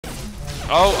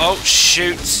Oh, oh,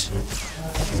 shoot.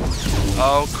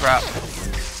 Oh, crap.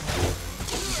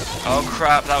 Oh,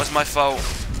 crap, that was my fault.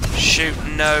 Shoot,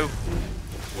 no.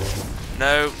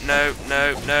 No, no,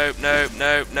 no, no, no,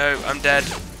 no, no, I'm dead.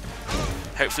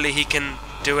 Hopefully he can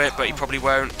do it, but he probably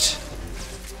won't.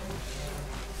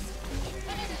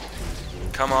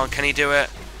 Come on, can he do it?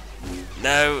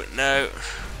 No, no.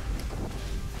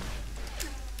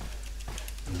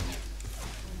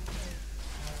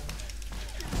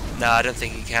 No, I don't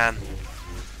think he can.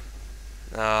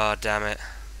 Oh, damn it.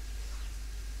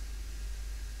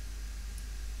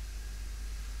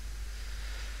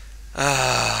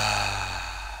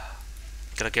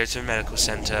 Gotta go to a medical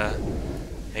centre.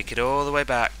 Make it all the way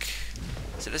back.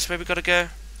 Is it this way we gotta go?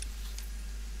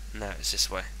 No, it's this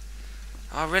way.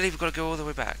 Oh, really? We've gotta go all the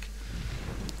way back.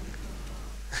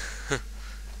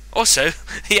 Also,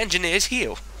 the engineers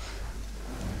heal.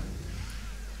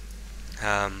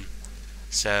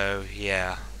 So,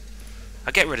 yeah.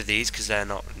 I'll get rid of these because they're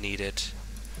not needed.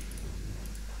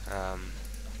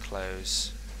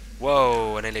 Close.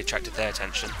 Whoa, I nearly attracted their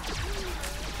attention.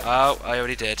 Oh, I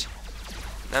already did.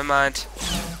 Never mind.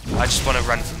 I just want to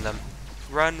run from them.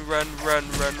 Run, run, run,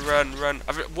 run, run, run.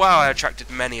 Wow, I attracted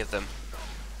many of them.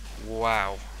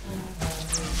 Wow.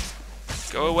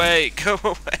 Go away, go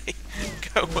away,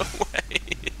 go away.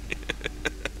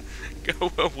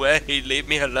 Go away, leave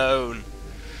me alone.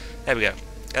 There we go.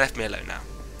 They left me alone now.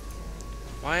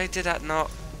 Why did that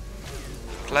not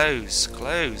close?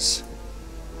 Close.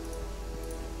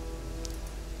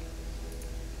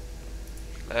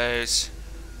 Close.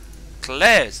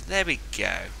 Close. There we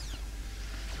go.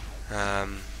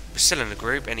 We're still in the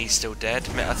group and he's still dead.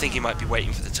 I think he might be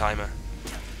waiting for the timer.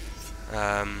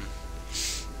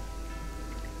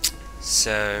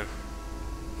 So,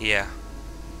 yeah.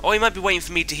 Or he might be waiting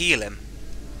for me to heal him.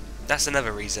 That's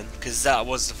another reason, because that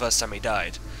was the first time he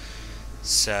died.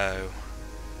 So,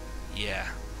 yeah.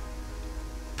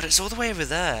 But it's all the way over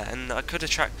there, and I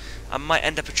might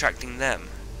end up attracting them.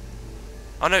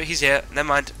 Oh no, he's here. Never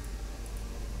mind.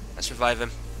 Let's revive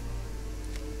him.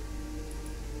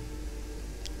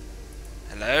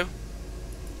 Hello?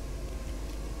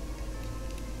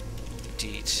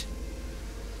 Indeed.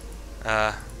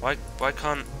 Why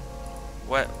can't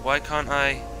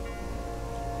I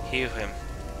heal him?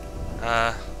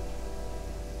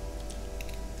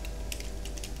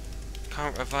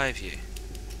 Can't revive you.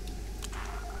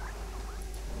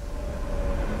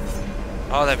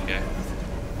 Oh, there we go.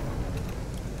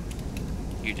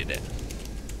 You did it.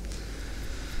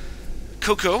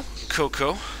 Cool, cool, cool,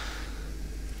 cool.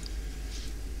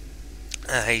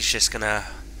 He's just gonna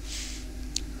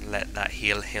let that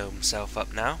heal himself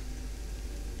up now.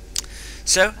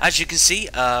 So, as you can see,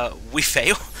 we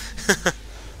fail.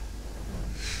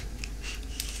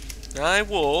 I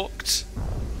walked.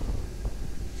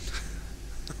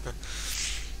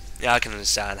 Yeah, I can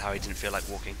understand how he didn't feel like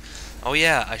walking. Oh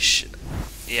yeah,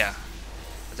 yeah.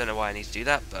 I don't know why I need to do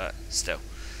that, but still.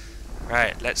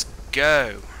 Right, let's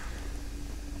go.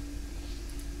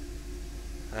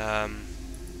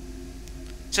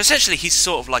 So essentially, he's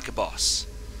sort of like a boss.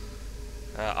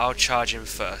 I'll charge him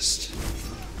first.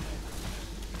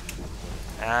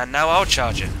 And now I'll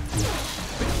charge him.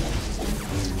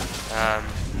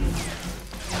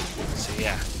 So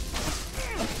yeah.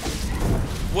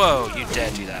 Whoa, you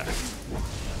dare do that.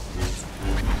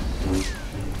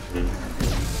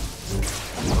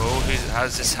 Oh,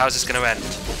 how's this gonna end?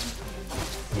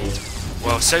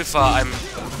 Well, so far I'm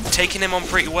taking him on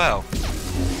pretty well.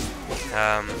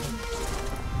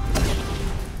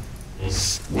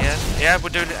 Yeah, we're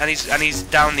doing it, and he's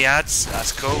down the ads.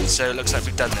 That's cool. So it looks like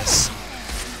we've done this.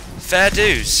 Fair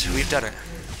dues, we've done it.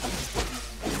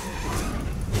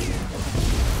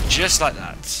 Just like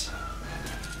that.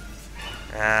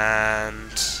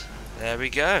 And there we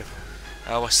go.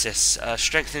 What's this?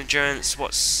 Strength and endurance.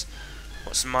 What's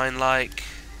mine like?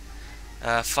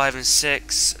 5 and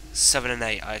 6, 7 and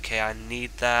 8. Okay, I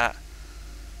need that.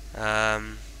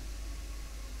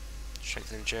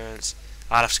 Strength and endurance.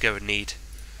 I'll have to go with need.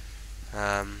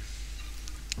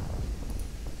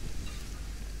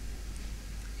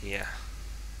 Yeah.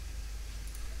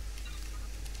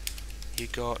 You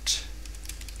got.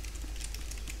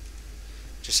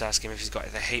 Just ask him if he's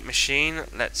got the hate machine.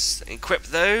 Let's equip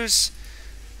those,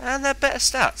 and they're better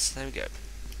stats. There we go.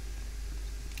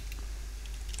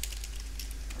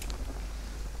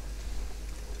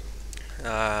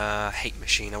 Hate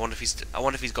machine. I wonder if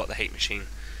he's got the hate machine.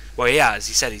 Well, he has.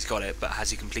 He said he's got it, but has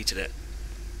he completed it?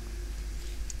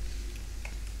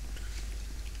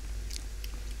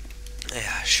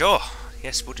 Yeah, sure.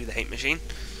 Yes, we'll do the hate machine.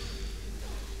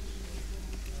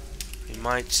 We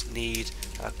might need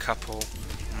a couple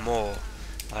more.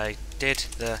 I did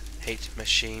the hate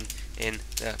machine in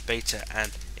the beta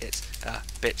and it's a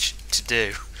bitch to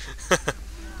do.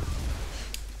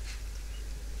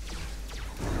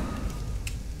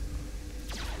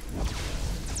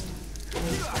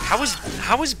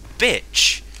 How is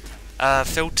bitch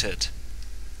filtered?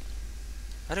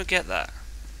 I don't get that.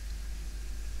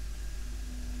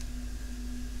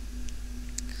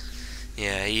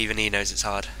 Yeah, even he knows it's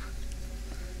hard.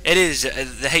 It is.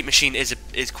 The hate machine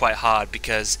is quite hard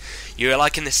because you're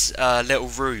like in this little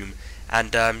room,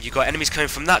 and you got enemies coming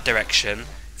from that direction,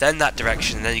 then that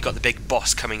direction, and then you got the big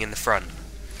boss coming in the front.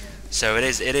 So it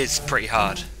is pretty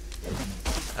hard.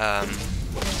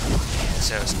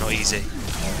 So it's not easy.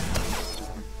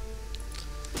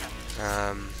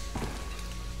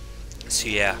 So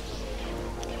yeah.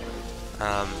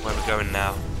 Where we're going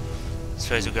now? I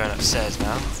suppose we're going upstairs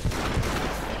now.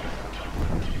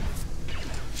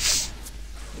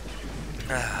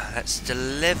 Let's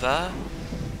deliver.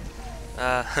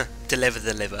 Deliver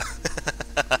the liver.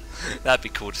 That'd be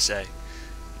cool to say.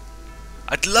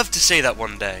 I'd love to say that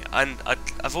one day.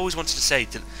 I've always wanted to say.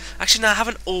 Actually, no, I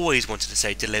haven't always wanted to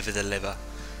say deliver the liver,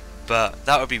 but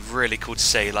that would be really cool to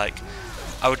say. Like,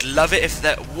 I would love it if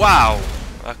that. Wow.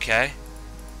 Okay.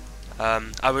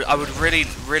 I would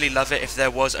really love it if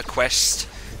there was a quest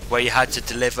where you had to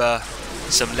deliver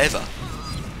some liver.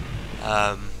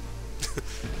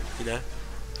 You know.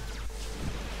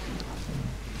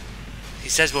 He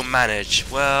says we'll manage.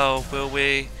 Well, will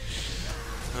we?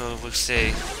 Oh, we'll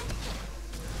see.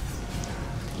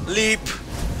 Leap!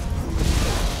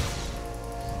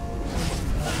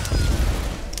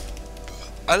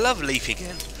 I love leaping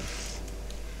in.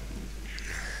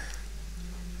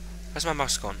 Where's my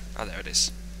mouse gone? Oh, there it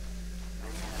is.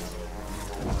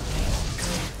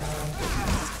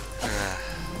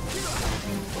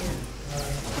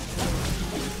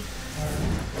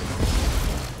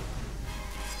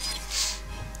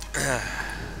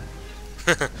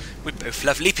 We both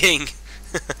love leaping.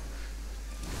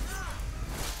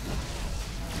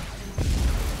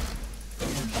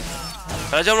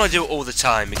 But I don't want to do it all the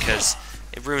time because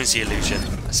it ruins the illusion,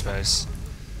 I suppose.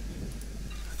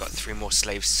 I've got 3 more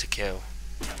slaves to kill.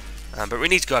 But we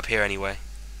need to go up here anyway.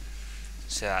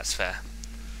 So that's fair.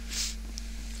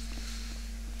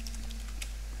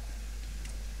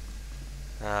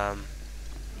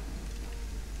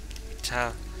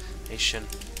 Retaliation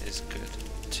is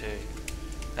good too.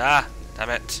 Ah, damn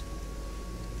it.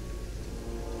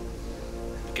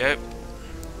 There we go.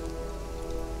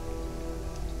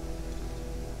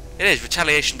 It is.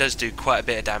 Retaliation does do quite a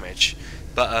bit of damage,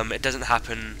 but it doesn't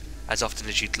happen as often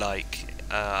as you'd like.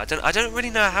 I don't really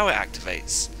know how it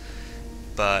activates,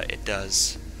 but it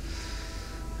does.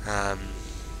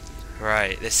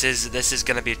 Right. This is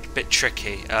going to be a bit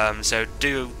tricky. So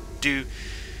do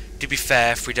be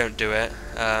fair if we don't do it.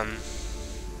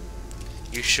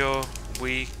 You sure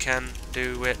we can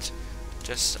do it?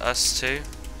 Just us two?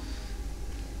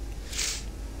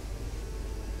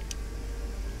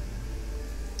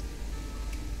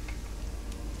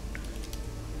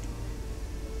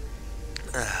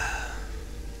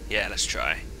 Yeah, let's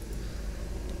try.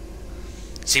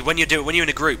 See, when you're in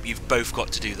a group, you've both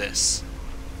got to do this.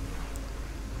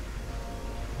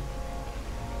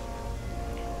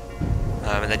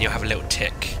 And then you'll have a little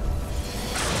tick.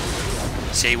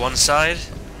 See, one side.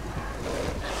 So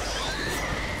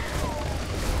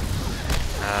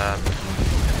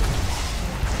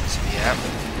yeah.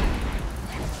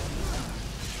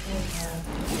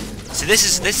 So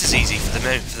this is easy for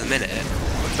the minute,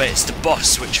 but it's the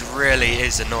boss which really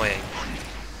is annoying.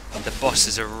 The boss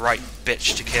is a right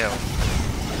bitch to kill.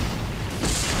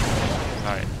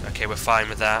 Right, okay, we're fine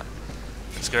with that.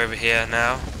 Let's go over here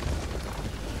now.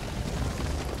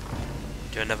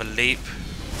 Do another leap.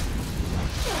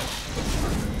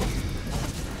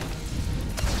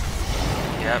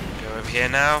 Yep, go over here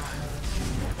now.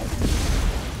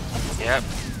 Yep,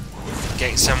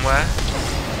 getting somewhere.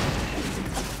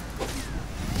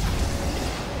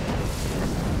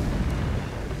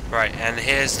 Right, and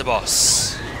here's the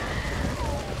boss.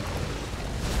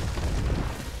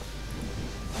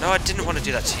 No, I didn't want to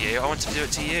do that to you. I wanted to do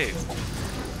it to you.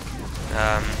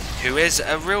 Who is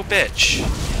a real bitch.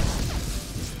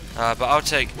 But I'll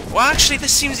take... Well, actually, he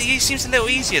seems a little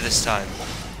easier this time.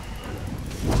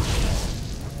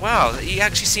 Wow, he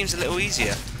actually seems a little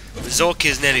easier. Zork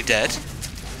is nearly dead.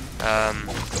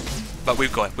 But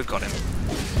we've got him.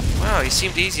 Wow, he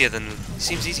seemed easier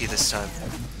this time.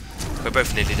 We're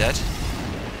both nearly dead.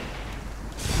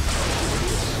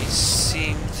 He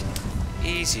seemed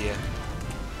easier.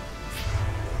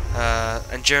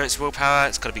 Endurance, willpower,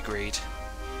 it's got to be greed.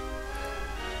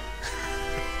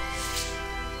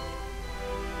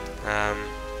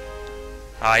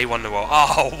 He won the war.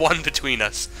 Oh, one between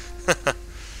us.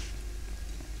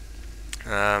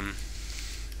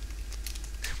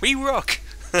 We rock.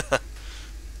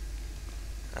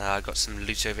 I got some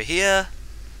loot over here.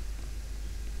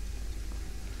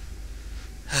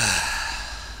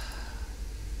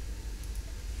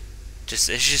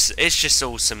 It's just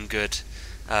all some good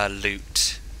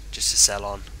loot just to sell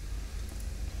on.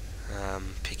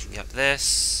 Picking up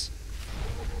this,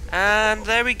 and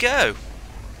there we go.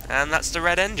 And that's the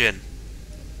red engine.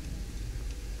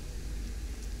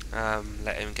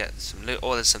 Let him get some loot.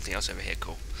 Oh, there's something else over here.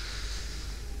 Cool.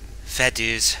 Fair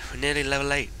dues. We're nearly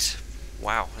level 8.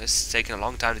 Wow, this is taking a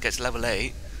long time to get to level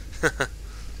 8.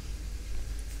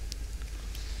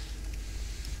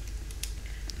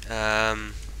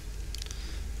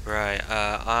 Right,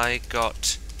 I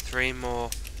got 3 more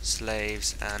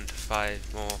slaves and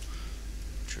 5 more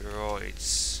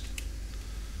droids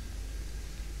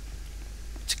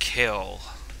to kill.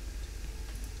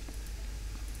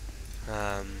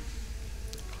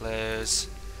 Close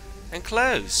and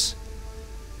close.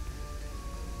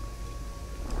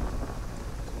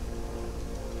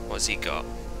 What's he got?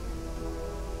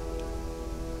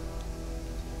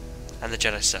 And the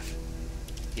Jedi stuff.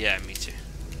 Yeah, me too.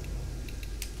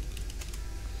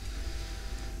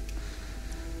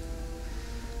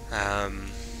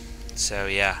 So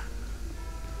yeah.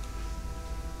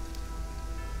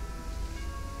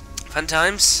 Fun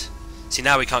times. See,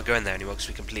 now we can't go in there anymore because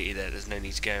we completed it. There's no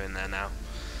need to go in there now.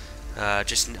 I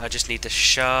just need the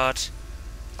shard.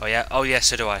 Oh yeah. Oh yeah.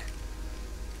 So do I.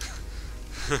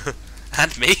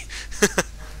 And me.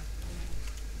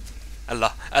 Hello.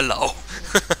 Hello.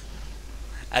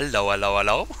 Hello. Hello.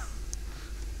 Hello.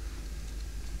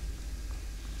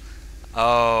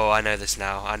 Oh, I know this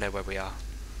now. I know where we are.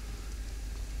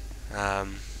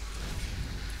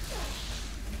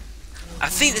 I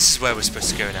think this is where we're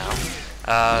supposed to go now.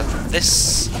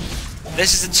 This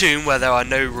is a tomb where there are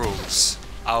no rules.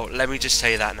 Let me just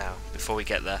tell you that now before we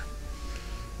get there.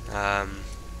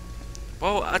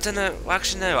 Well, I don't know. Well,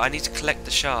 actually, no. I need to collect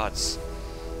the shards.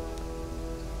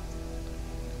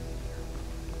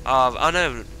 Oh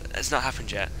no, it's not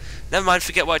happened yet. Never mind.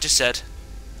 Forget what I just said.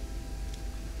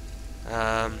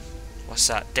 What's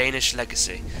that? Danish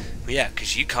legacy. Well, yeah,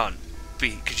 because you can't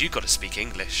be. Because you got to speak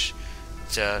English.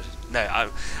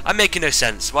 No, I'm making no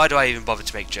sense. Why do I even bother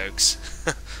to make jokes?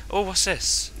 Oh, what's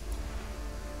this?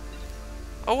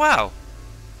 Oh wow.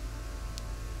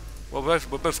 Well, we're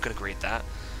both gonna read that.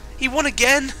 He won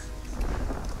again.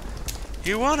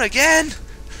 He won again.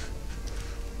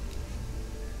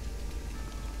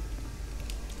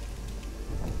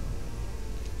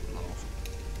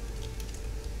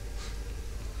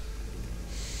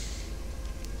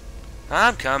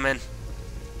 I'm coming.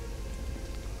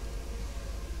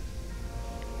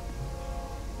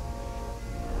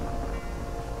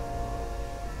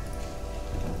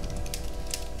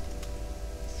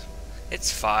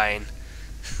 It's fine.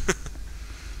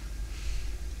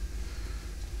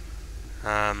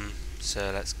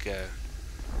 So let's go.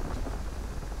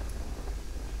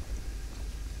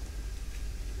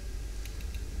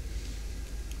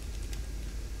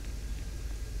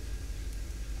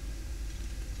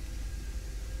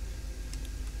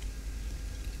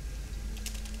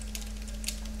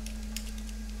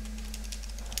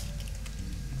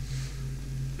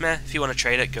 Meh, if you want to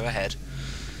trade it, go ahead.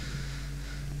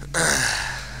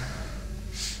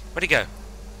 Where'd he go?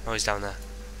 Oh, he's down there.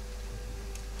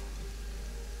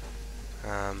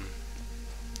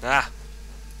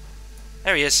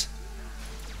 There he is.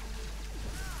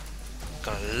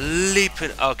 Gonna leap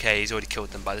in. Okay, he's already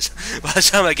killed them by the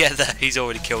time I get there. He's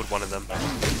already killed one of them.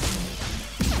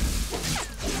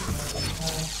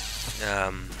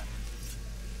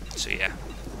 So yeah.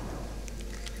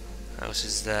 What else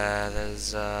is there?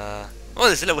 There's oh,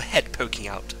 there's a little head poking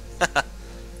out.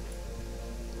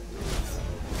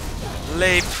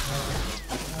 Leap.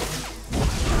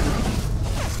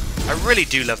 I really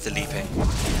do love the leaping.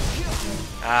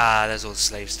 Ah, there's all the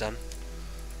slaves done.